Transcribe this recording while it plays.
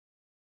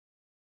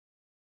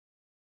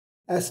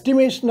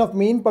Estimation of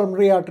mean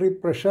pulmonary artery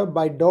pressure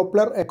by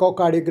Doppler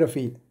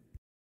echocardiography.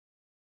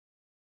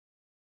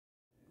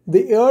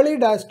 The early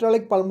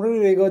diastolic pulmonary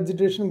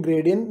regurgitation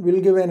gradient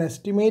will give an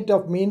estimate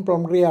of mean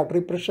pulmonary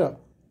artery pressure.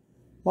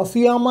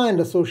 Masuyama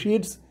and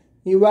associates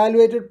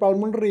evaluated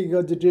pulmonary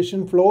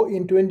regurgitation flow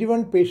in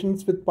 21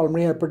 patients with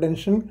pulmonary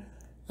hypertension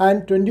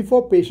and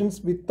 24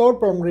 patients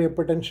without pulmonary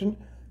hypertension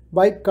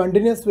by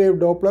continuous wave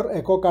Doppler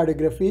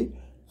echocardiography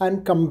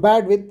and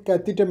compared with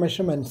catheter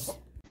measurements.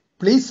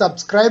 Please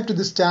subscribe to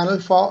this channel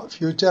for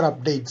future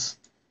updates.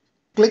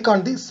 Click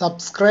on the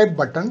subscribe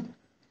button.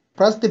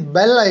 Press the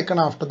bell icon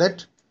after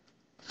that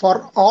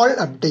for all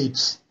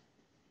updates.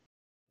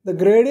 The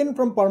gradient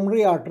from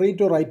pulmonary artery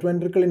to right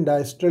ventricle in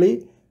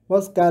diastole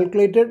was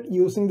calculated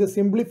using the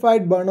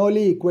simplified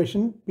Bernoulli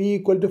equation P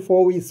equal to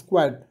 4V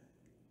squared.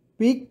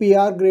 Peak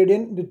PR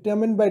gradient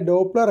determined by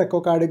Doppler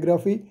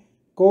echocardiography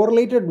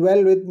correlated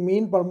well with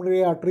mean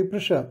pulmonary artery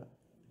pressure.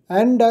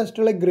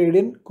 End-diastolic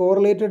gradient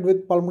correlated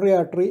with pulmonary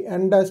artery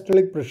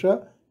end-diastolic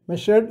pressure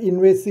measured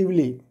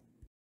invasively.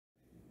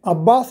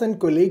 Abbas and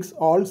colleagues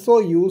also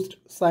used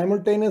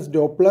simultaneous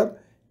Doppler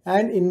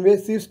and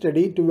invasive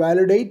study to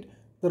validate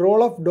the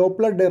role of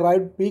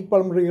Doppler-derived peak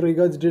pulmonary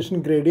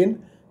regurgitation gradient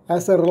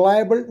as a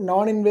reliable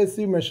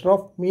non-invasive measure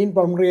of mean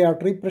pulmonary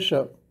artery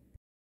pressure.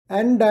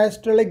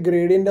 End-diastolic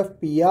gradient of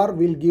PR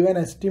will give an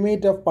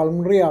estimate of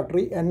pulmonary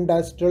artery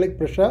end-diastolic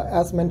pressure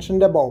as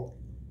mentioned above.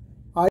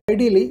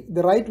 Ideally,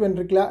 the right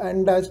ventricular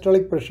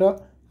end-diastolic pressure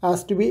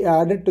has to be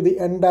added to the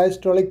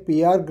end-diastolic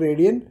PR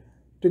gradient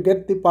to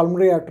get the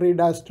pulmonary artery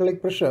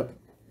diastolic pressure.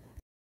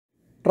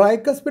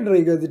 Tricuspid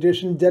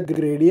regurgitation jet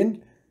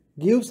gradient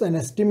gives an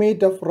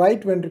estimate of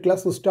right ventricular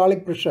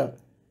systolic pressure.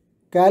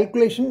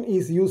 Calculation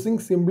is using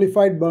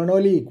simplified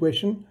Bernoulli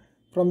equation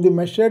from the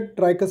measured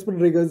tricuspid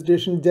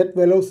regurgitation jet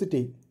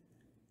velocity.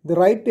 The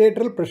right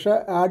atrial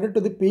pressure added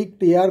to the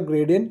peak TR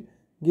gradient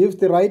gives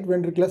the right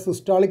ventricular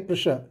systolic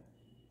pressure.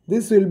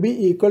 This will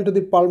be equal to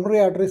the pulmonary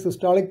artery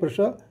systolic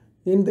pressure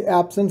in the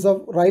absence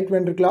of right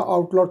ventricular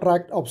outflow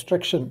tract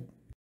obstruction.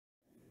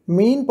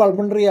 Mean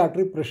pulmonary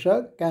artery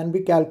pressure can be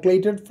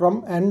calculated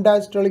from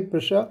end-diastolic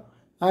pressure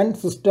and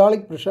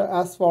systolic pressure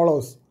as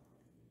follows.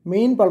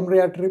 Mean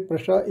pulmonary artery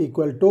pressure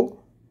equal to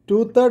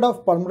 2/3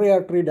 of pulmonary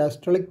artery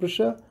diastolic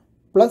pressure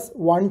plus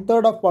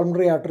 1/3 of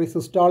pulmonary artery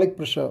systolic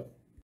pressure.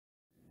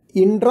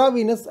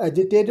 Intravenous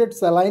agitated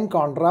saline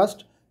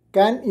contrast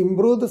can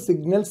improve the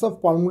signals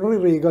of pulmonary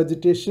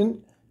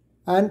regurgitation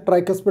and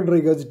tricuspid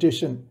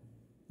regurgitation.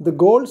 The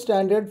gold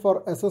standard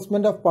for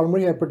assessment of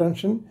pulmonary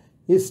hypertension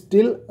is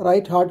still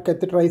right heart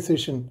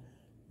catheterization,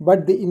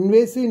 but the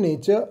invasive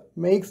nature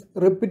makes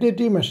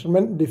repetitive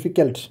measurement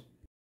difficult.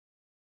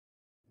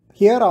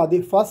 Here are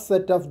the first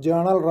set of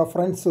journal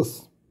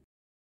references.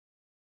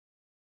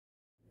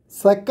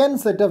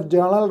 Second set of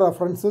journal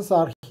references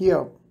are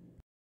here.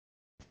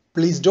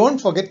 Please don't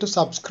forget to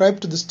subscribe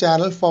to this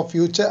channel for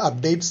future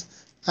updates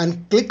and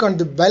click on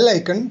the bell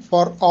icon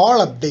for all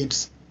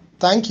updates.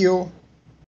 Thank you.